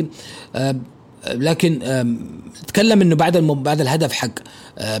المباراة ذي. لكن تكلم انه بعد الهدف حق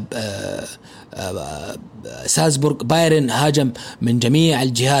سالزبورغ بايرن هاجم من جميع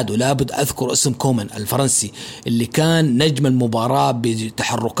الجهات، ولابد أذكر اسم كومان الفرنسي اللي كان نجم المباراة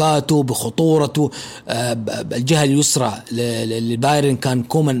بتحركاته بخطورته. الجهة اليسرى لبايرن كان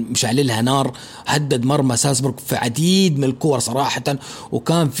كومان مشعللها نار، هدد مرمى سالزبورغ في عديد من الكور صراحة،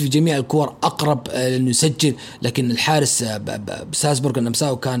 وكان في جميع الكور أقرب أنه يسجل، لكن الحارس سالزبورغ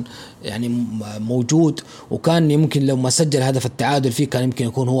النمساوي كان يعني موجود، وكان يمكن لو ما سجل هدف التعادل فيه كان يمكن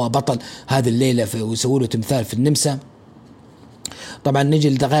يكون هو بطل هذه الليلة ويسوي له تمثال في النمسا. طبعا نجي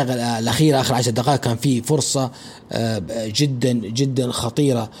الدقائق الأخيرة، آخر 10 دقائق كان في فرصة جدا جدا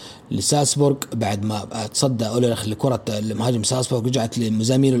خطيرة لسالزبورغ بعد ما تصدى أوليخ لكرة المهاجم سالزبورغ، رجعت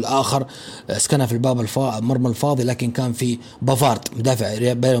لمزامينه الآخر اسكنها في الباب المرمى الفاضي، لكن كان في بافارد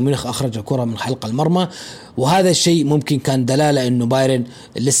مدافع بايرن ميونخ أخرج الكرة من حلقة المرمى، وهذا الشيء ممكن كان دلالة إنه بايرن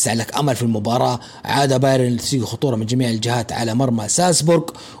لسه لك أمل في المباراة. عاد بايرن تسيق خطورة من جميع الجهات على مرمى سالزبورغ،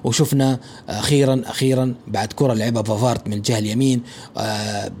 وشفنا أخيرا بعد كرة لعبها بافارد من الجهة اليمين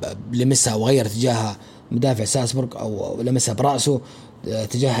لمسها وغير اتجاهها مدافع سالزبورغ أو لمسها برأسه،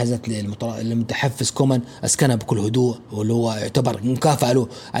 تجهزت للمتحفز كومان، أسكنها بكل هدوء، واللي هو يعتبر مكافأة له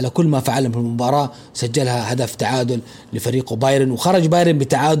على كل ما فعله في المباراة. سجلها هدف تعادل لفريقه بايرن، وخرج بايرن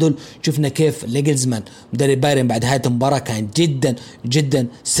بتعادل. شفنا كيف ليجلزمان مدرب بايرن بعد هذه المباراة كان جدا جدا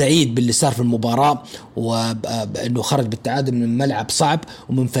سعيد باللي صار في المباراة، وأنه خرج بالتعادل من ملعب صعب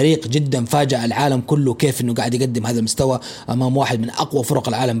ومن فريق جدا فاجأ العالم كله، كيف أنه قاعد يقدم هذا المستوى أمام واحد من أقوى فرق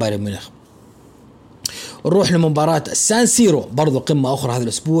العالم بايرن ميونخ. نروح لمباراة السان سيرو، برضو قمة أخرى هذا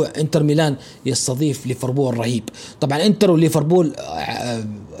الأسبوع. إنتر ميلان يستضيف ليفربول رهيب. طبعا إنتر وليفربول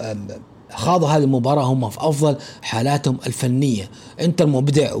خاضوا هذه المباراة هم في أفضل حالاتهم الفنية. إنتر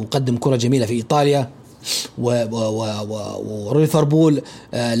مبدع وقدم كرة جميلة في إيطاليا، وليفربول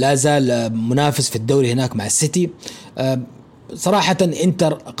لا زال منافس في الدوري هناك مع السيتي. صراحة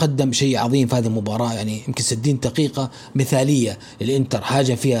إنتر قدم شيء عظيم في هذه المباراة، يعني يمكن 60 دقيقة مثالية للإنتر،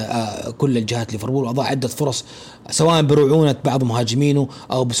 هاجم فيها كل الجهات ليفربول، وأضاع عدة فرص سواء برعونة بعض مهاجمينه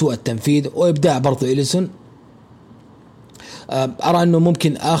أو بسوء التنفيذ وإبداع برضو إليسون. أرى أنه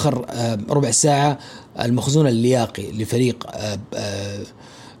ممكن آخر ربع ساعة المخزون اللياقي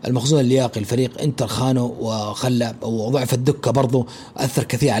الفريق انتر خانه وخلى وضعف الدكة برضو أثر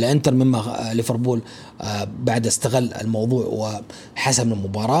كثير على انتر، مما ليفربول بعد استغل الموضوع وحسم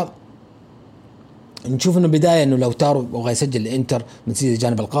المباراة. نشوف انه بداية انه لو تارو بغى يسجل الانتر من سيد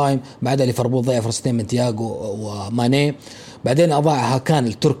الجانب القائم، بعد ليفربول ضيع فرصتين من تياغو وماني، بعدين أضاع هاكان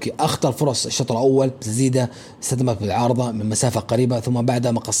التركي أخطر فرص الشوط الأول تسديدة استدمت بالعارضة من مسافة قريبة، ثم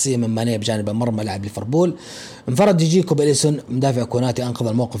بعدها مقصية من ماني بجانب المرمى لاعب ليفربول. انفرد جيجيكو بإليسون مدافع كوناتي أنقذ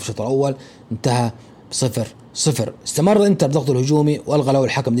الموقف في الشوط الأول، انتهى 0-0. استمر انتر ضغط الهجومي والغى له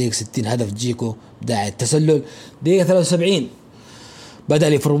الحكم دقيقة 60 هدف جيكو داعي التسلل. دقيقة 73 بدأ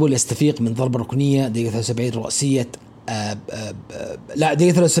ليفربول يستفيق من ضربة ركنية، دقيقة 73 رأسية لا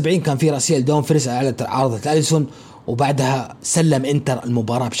دقيقة 73 كان في رأسية لدون فريس على عارضة أليسون، وبعدها سلم انتر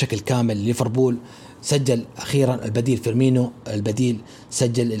المباراة بشكل كامل. ليفربول سجل أخيرا البديل فيرمينو، البديل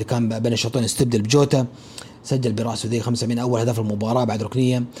سجل اللي كان بين الشوطين استبدل بجوتا، سجل برأسه دقيقة 75 أول هدف المباراة بعد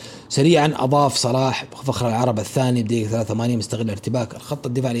ركنية. سريعا أضاف صلاح فخر العرب الثاني بدقيقة 83 مستغل ارتباك الخط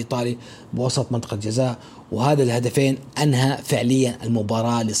الدفاع الإيطالي بوسط منطقة الجزاء، وهذا الهدفين أنهى فعليا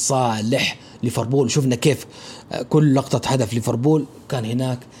المباراة لصالح ليفربول. شفنا كيف كل لقطة هدف ليفربول كان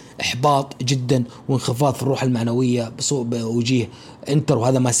هناك إحباط جدا وانخفاض في الروح المعنوية بوجيه انتر،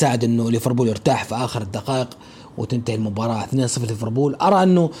 وهذا ما ساعد أنه ليفربول يرتاح في آخر الدقائق وتنتهي المباراة 2-0 ليفربول. أرى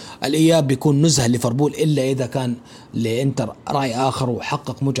أنه الإياب بيكون نزهة ليفربول إلا إذا كان لإنتر رأي آخر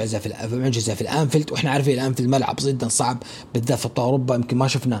وحقق معجزة في الأنفيلد، وإحنا عارفين الأنفيلد ملعب جدا صعب بالذات في أوروبا. يمكن ما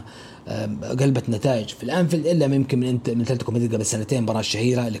شفنا قلبة نتائج في الأنفيلد إلا ممكن من أتلتيكو مدريد قبل سنتين، المباراة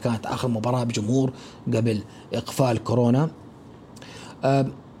الشهيرة اللي كانت آخر مباراة بجمهور قبل إقفال كورونا.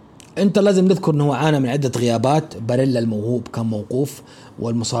 انت لازم نذكر انه عانى من عدة غيابات، باريلا الموهوب كان موقوف،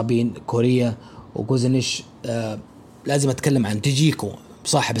 والمصابين كوريا وجوزنيش. لازم اتكلم عن تيجيكو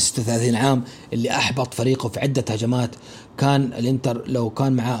صاحب 36 عام اللي احبط فريقه في عدة هجمات. كان الانتر لو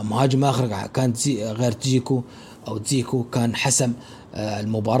كان معاه مهاجم اخر كان غير تيجيكو او تزيكو كان حسم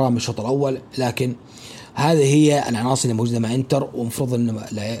المباراة من الشوط الاول، لكن هذه هي العناصر اللي موجودة مع انتر، ومفروض ان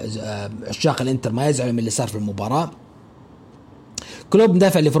عشاق الانتر ما يزعلوا من اللي صار في المباراة. كلوب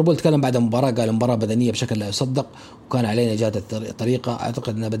مدافع ليفربول تكلم بعد المباراة، قال المباراة بدنية بشكل لا يصدق، وكان علينا إيجاد طريقة.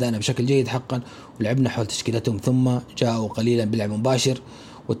 أعتقد أن بدأنا بشكل جيد حقا ولعبنا حول تشكيلتهم، ثم جاءوا قليلا باللعب مباشر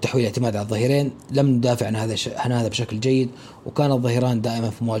والتحويل اعتماد على الظهيرين. لم ندافع عن هذا بشكل جيد، وكان الظهيران دائما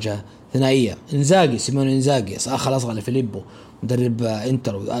في مواجهة ثنائية إنزاغي سيمون إنزاغي أخ الأصغر لفيليبو مدرب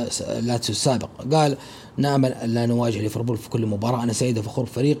إنتر لاتسيو السابق قال: نأمل أن لا نواجه ليفربول في كل مباراة. أنا سعيد وفخور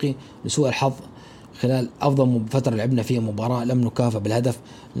بفريقي. لسوء الحظ خلال أفضل فترة لعبنا فيها مباراة لم نكافئ بالهدف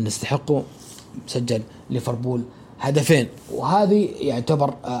اللي نستحقه. سجل ليفربول هدفين، وهذه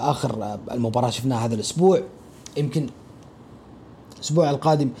يعتبر آخر المباراة شفناها هذا الأسبوع. يمكن الأسبوع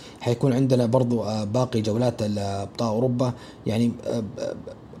القادم حيكون عندنا برضو باقي جولات أبطال أوروبا. يعني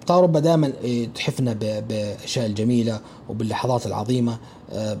أبطال أوروبا دائما تحفنا بالأشياء الجميلة وباللحظات العظيمة.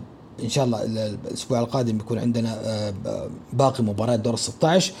 إن شاء الله الأسبوع القادم بيكون عندنا باقي مباريات دور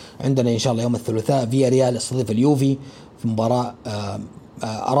 16. عندنا إن شاء الله يوم الثلاثاء فيا ريال يستضيف اليوفي في مباراة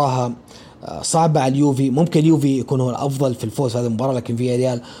أراها صعبة على اليوفي. ممكن اليوفي يكون هو الأفضل في الفوز في هذه المباراة، لكن فيا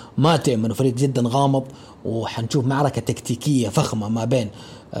ريال ما تأمن، فريق جدا غامض، وحنشوف معركة تكتيكية فخمة ما بين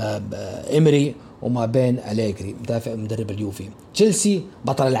إمري وما بين أليغري مدرب اليوفي. تشيلسي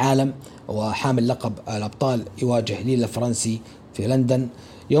بطل العالم وحامل لقب الأبطال يواجه ليل الفرنسي في لندن.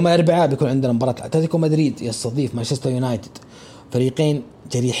 يوم الأربعاء بيكون عندنا مباراة أتلتيكو مدريد يستضيف مانشستر يونايتد، فريقين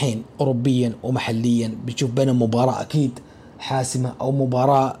جريحين أوروبيا ومحليا. بتشوف بينهم مباراة أكيد حاسمة أو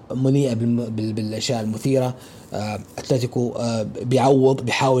مباراة مليئة بالأشياء المثيرة. أتلتيكو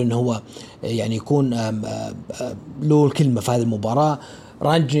بيحاول إنه هو يعني يكون له الكلمة في هذه المباراة.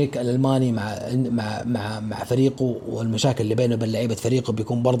 رانجيك الألماني مع فريقه والمشاكل اللي بينه وبين لعيبة فريقه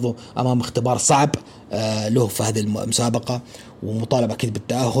بيكون برضو أمام اختبار صعب له في هذه المسابقة، ومطالبة أكيد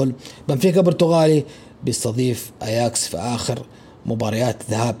بالتأهل. بنفيكا برتغالي بيستضيف أياكس في آخر مباريات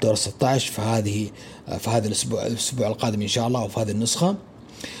ذهاب دور 16 في هذا الأسبوع القادم إن شاء الله، وفي هذه النسخة.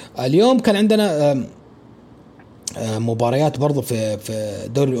 اليوم كان عندنا مباريات برضو في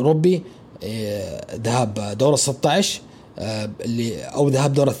الدوري الأوروبي، ذهاب دور 16 أو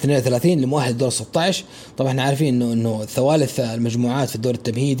ذهاب دور 32 لمؤهل دور 16. طبعا احنا عارفين إنه ثوالث المجموعات في الدور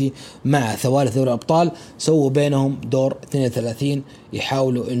التمهيدي مع ثوالث دوري الأبطال سووا بينهم دور 32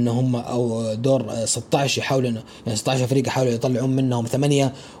 يحاولوا إنهم أو دور 16 يحاولوا إنه يعني 16 فريق يحاولوا يطلعون منهم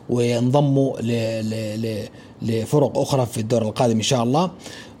 8 وينضموا لفرق أخرى في الدور القادم إن شاء الله.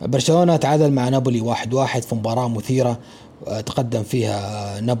 برشلونة تعادل مع نابولي 1-1 في مباراة مثيرة، تقدم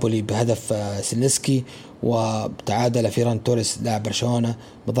فيها نابولي بهدف سيلنسكي، وتعادل فيران توريس لاعب برشلونة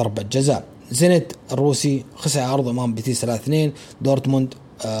بضربة جزاء. زينت الروسي خسر عرض أمام بيتيس 3-2. دورتموند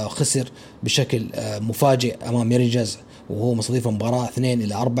خسر بشكل مفاجئ أمام رينجرز وهو مستضيف المباراة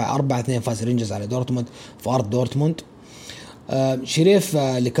 2-4 فاز رينجرز على دورتموند في أرض دورتموند. شريف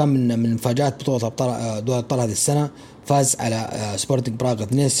اللي كان من مفاجآت بطولة دوري الأبطال هذه السنة فاز على سبورتنج براغ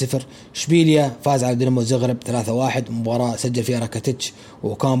 2-0. شبيليا فاز على دينامو زغرب 3-1، مباراة سجل فيها راكاتيتش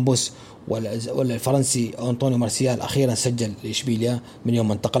وكامبوس، والفرنسي أنطونيو مارسيال أخيرا سجل لإشبيليا من يوم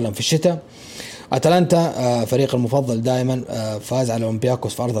ما انتقلهم في الشتاء. أتلانتا فريق المفضل دائما فاز على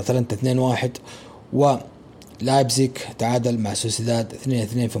أولمبياكوس في أرض أتلانتا 2-1. ولايبزيك تعادل مع سوسيداد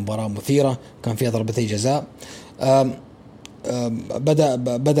 2-2 في مباراة مثيرة كان فيها ضربتي جزاء.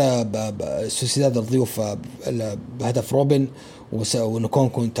 بدأ سوسيداد الضيوف بهدف روبن،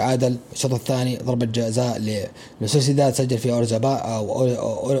 ونكونكو تعادل. الشوط الثاني ضربة جزاء لسوسيداد سجل فيها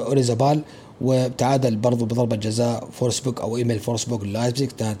أوريزابال، وتعادل برضو بضربة جزاء فورسبوك أو إيميل فورسبوك للايبزيغ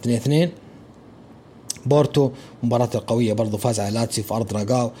 2-2. بورتو مباراة القوية برضو فاز على لاتسيو في أرض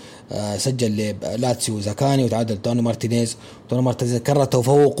راغاو، سجل لاتسيو زاكاني وتعادل توني مارتينيز كرر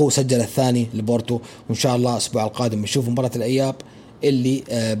تفوقه وسجل الثاني لبورتو. وإن شاء الله الأسبوع القادم نشوف مباراة الأياب اللي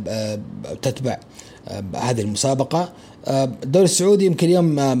تتبع هذه المسابقة. الدوري السعودي يمكن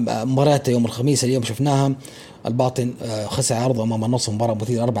اليوم مباراته يوم الخميس اليوم شفناها. الباطن خسر عرضه أمام النصر مباراة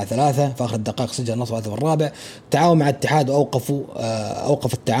مثيرة 4-3 في آخر الدقائق سجل النصر الهدف الرابع. تعاون مع الاتحاد أوقف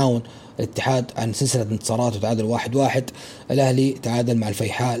الاتحاد عن سلسلة انتصارات وتعادل 1-1. الأهلي تعادل مع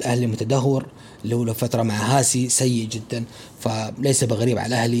الفيحاء، الأهلي متدهور له فترة مع هاسي سيء جدا، فليس بغريب على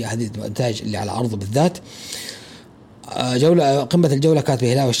الأهلي هذه النتائج اللي على أرضه بالذات. قمة الجولة كانت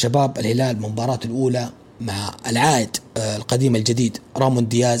بهلال والشباب. الهلال مباراة الأولى مع العائد القديم الجديد رامون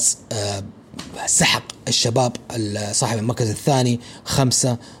دياز سحق الشباب صاحب المركز الثاني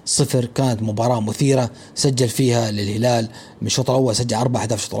 5-0. كانت مباراة مثيرة، سجل فيها للهلال من الشوط الأول، سجل 4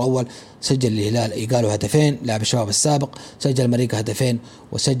 أهداف الشوط الأول، سجل للهلال إيقالو هدفين لاعب الشباب السابق، سجل مريقة هدفين،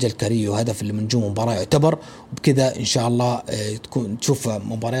 وسجل كاريو هدف اللي من نجوم المباراة يعتبر. وبكذا إن شاء الله تشوف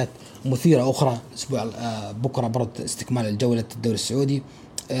مباريات مثيرة أخرى أسبوع بكرة برضه استكمال الجولة الدوري السعودي.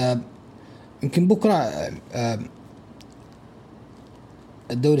 يمكن بكرة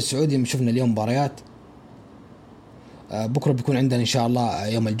الدوري السعودي شفنا اليوم مباريات. بكرة بيكون عندنا إن شاء الله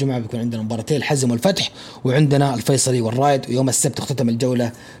يوم الجمعة بيكون عندنا مباراتين الحزم والفتح، وعندنا الفيصلي والرايد. ويوم السبت تختتم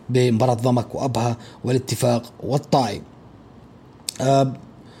الجولة بمباراة ضمك وأبها والاتفاق والطائي.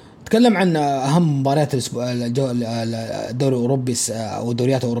 نتكلم عن أهم مباريات الأسبوع الدوري الأوروبي أو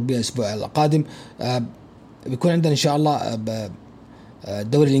الدوريات الأوروبية الأسبوع القادم. بيكون عندنا إن شاء الله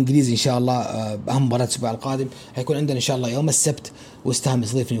الدوري الإنجليزي إن شاء الله. أهم مباريات الأسبوع القادم هيكون عندنا إن شاء الله يوم السبت ويست هام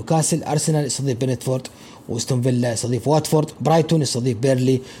يستضيف نيوكاسل، أرسنال يستضيف بنتفورد، وستون فيلا يستضيف واتفورد، برايتون يستضيف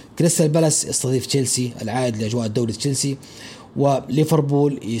بيرلي، كريستال بالاس يستضيف تشيلسي العائد لأجواء الدوري تشيلسي،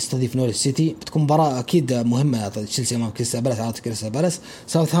 وليفربول يستضيف نورwich سيتي. بتكون مباراة أكيد مهمة، تشيلسي أمام كريستال بالاس عادة كريستال بالاس.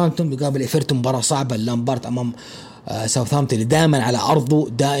 ساوثهامبتون بيقابل إيفرتون، مباراة صعبة. لامبارد أمام ساوثهامبتون اللي دائما على أرضه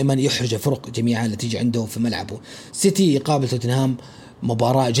دائما يحرج الفرق جميعا اللي تيجي عنده في ملعبه. سيتي يقابل توتنهام،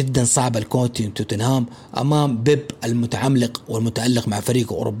 مباراة جدا صعبة لكونتي توتنهام أمام بيب المتعملق والمتألق مع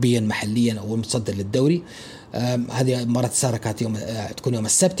فريقه أوروبيا محليا والمتصدر للدوري. هذه مباراة السارة كانت تكون يوم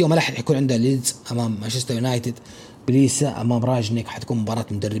السبت. يوم الأحد حيكون عندنا ليدز أمام مانشستر يونايتد، بليسا أمام راجنيك، حتكون مباراة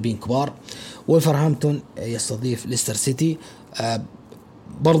مدربين كبار. وولفرهامبتون يستضيف ليستر سيتي.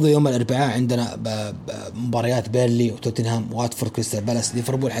 برضو يوم الأربعاء عندنا مباريات بيرلي وتوتنهام، واتفورد، كريستال بالاس،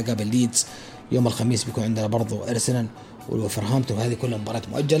 ليفربول حيقابل ليدز. يوم الخميس بيكون عندنا برضو أرسنال وولفرهامبتون، هذه كلها مباريات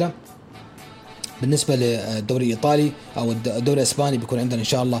مؤجلة. بالنسبة للدوري الإيطالي أو الدوري الإسباني بيكون عندنا إن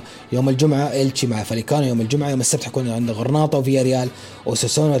شاء الله يوم الجمعة إلتشي مع فاليكانو يوم الجمعة. يوم السبت حيكون عندنا غرناطة وفيا ريال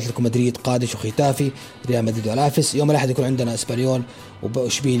وساسونو، أتلتيكو مدريد، قادش وختافي، ريال مدريد والافس. يوم الأحد يكون عندنا اسبانيول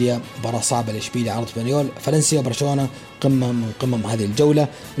واشبيليا، مباراة صعبة لاشبيليا عرض اسبانيول. فالنسيا وبرشلونة قمة من قمم هذه الجولة.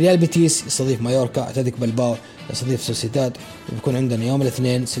 ريال بيتيس يستضيف مايوركا، اتلتيك بلباو يستضيف سوسيداد. وبيكون عندنا يوم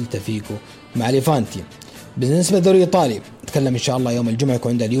الاثنين سيلتا فيكو مع ليفانتي. بالنسبة للدوري الإيطالي نتكلم إن شاء الله يوم الجمعة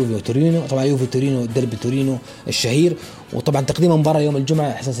يكون عندنا اليوفي وتورينو. طبعا اليوفي وتورينو دربي تورينو الشهير، وطبعا تقديم مباراة يوم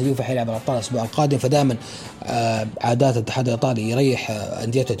الجمعة إحساس اليوفي حيلعب على الأبطال الأسبوع القادم. فدائما عادات الاتحاد الإيطالي يريح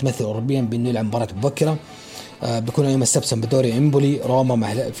أنديته تمثل أوروبيا بأنه يلعب مباراة مبكرة. بيكون يوم السبت سامبدوريا إمبولي، روما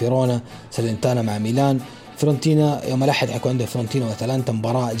مع فيرونا، سالنتانا مع ميلان، فرونتينا. يوم الأحد حيكون عنده فرونتينا وأتلانتا،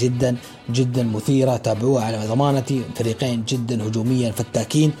 مباراة جدا جدا مثيرة، تابعوها على ضمانتي. فريقين جدا هجوميا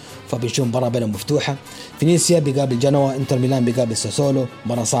فتاكين، فبنشوف مباراة بينهم مفتوحة. فينيسيا بيقابل جنوا، انتر ميلان بيقابل ساسولو،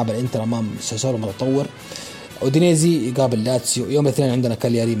 مباراة صعبة الانتر امام ساسولو متطور. اودينيزي يقابل لاتسيو. يوم الاثنين عندنا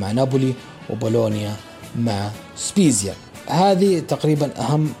كالياري مع نابولي، وبولونيا مع سبيزيا. هذه تقريبا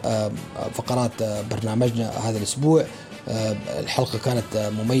أهم فقرات برنامجنا هذا الأسبوع. الحلقة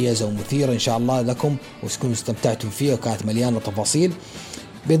كانت مميزة ومثيرة إن شاء الله لكم، وتكونوا استمتعتم فيها، وكانت مليانة تفاصيل.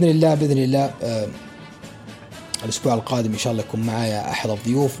 بإذن الله الأسبوع القادم إن شاء الله يكون معايا أحد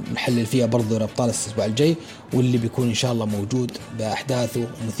الضيوف نحلل فيها برضو أبطال الأسبوع الجاي، واللي بيكون إن شاء الله موجود بأحداثه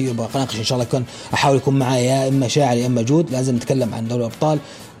مثير بناقش إن شاء الله. كان أحاول يكون معايا يا إما شاعر يا إما جود. لازم نتكلم عن دوري الأبطال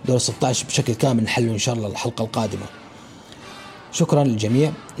دور 16 بشكل كامل، نحله إن شاء الله الحلقة القادمة. شكرا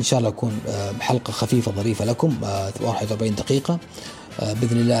للجميع، إن شاء الله يكون حلقة خفيفة ظريفة لكم 41 دقيقة.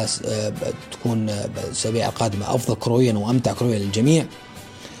 بإذن الله تكون الأسابيع القادمة أفضل كرويا وأمتع كرويا للجميع.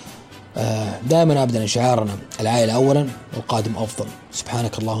 دائما أبدأ شعارنا العائلة أولا والقادم أفضل.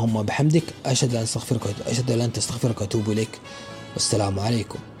 سبحانك اللهم وبحمدك، أشهد أن لا أستغفرك وأتوب إليك، والسلام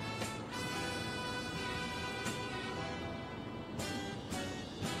عليكم.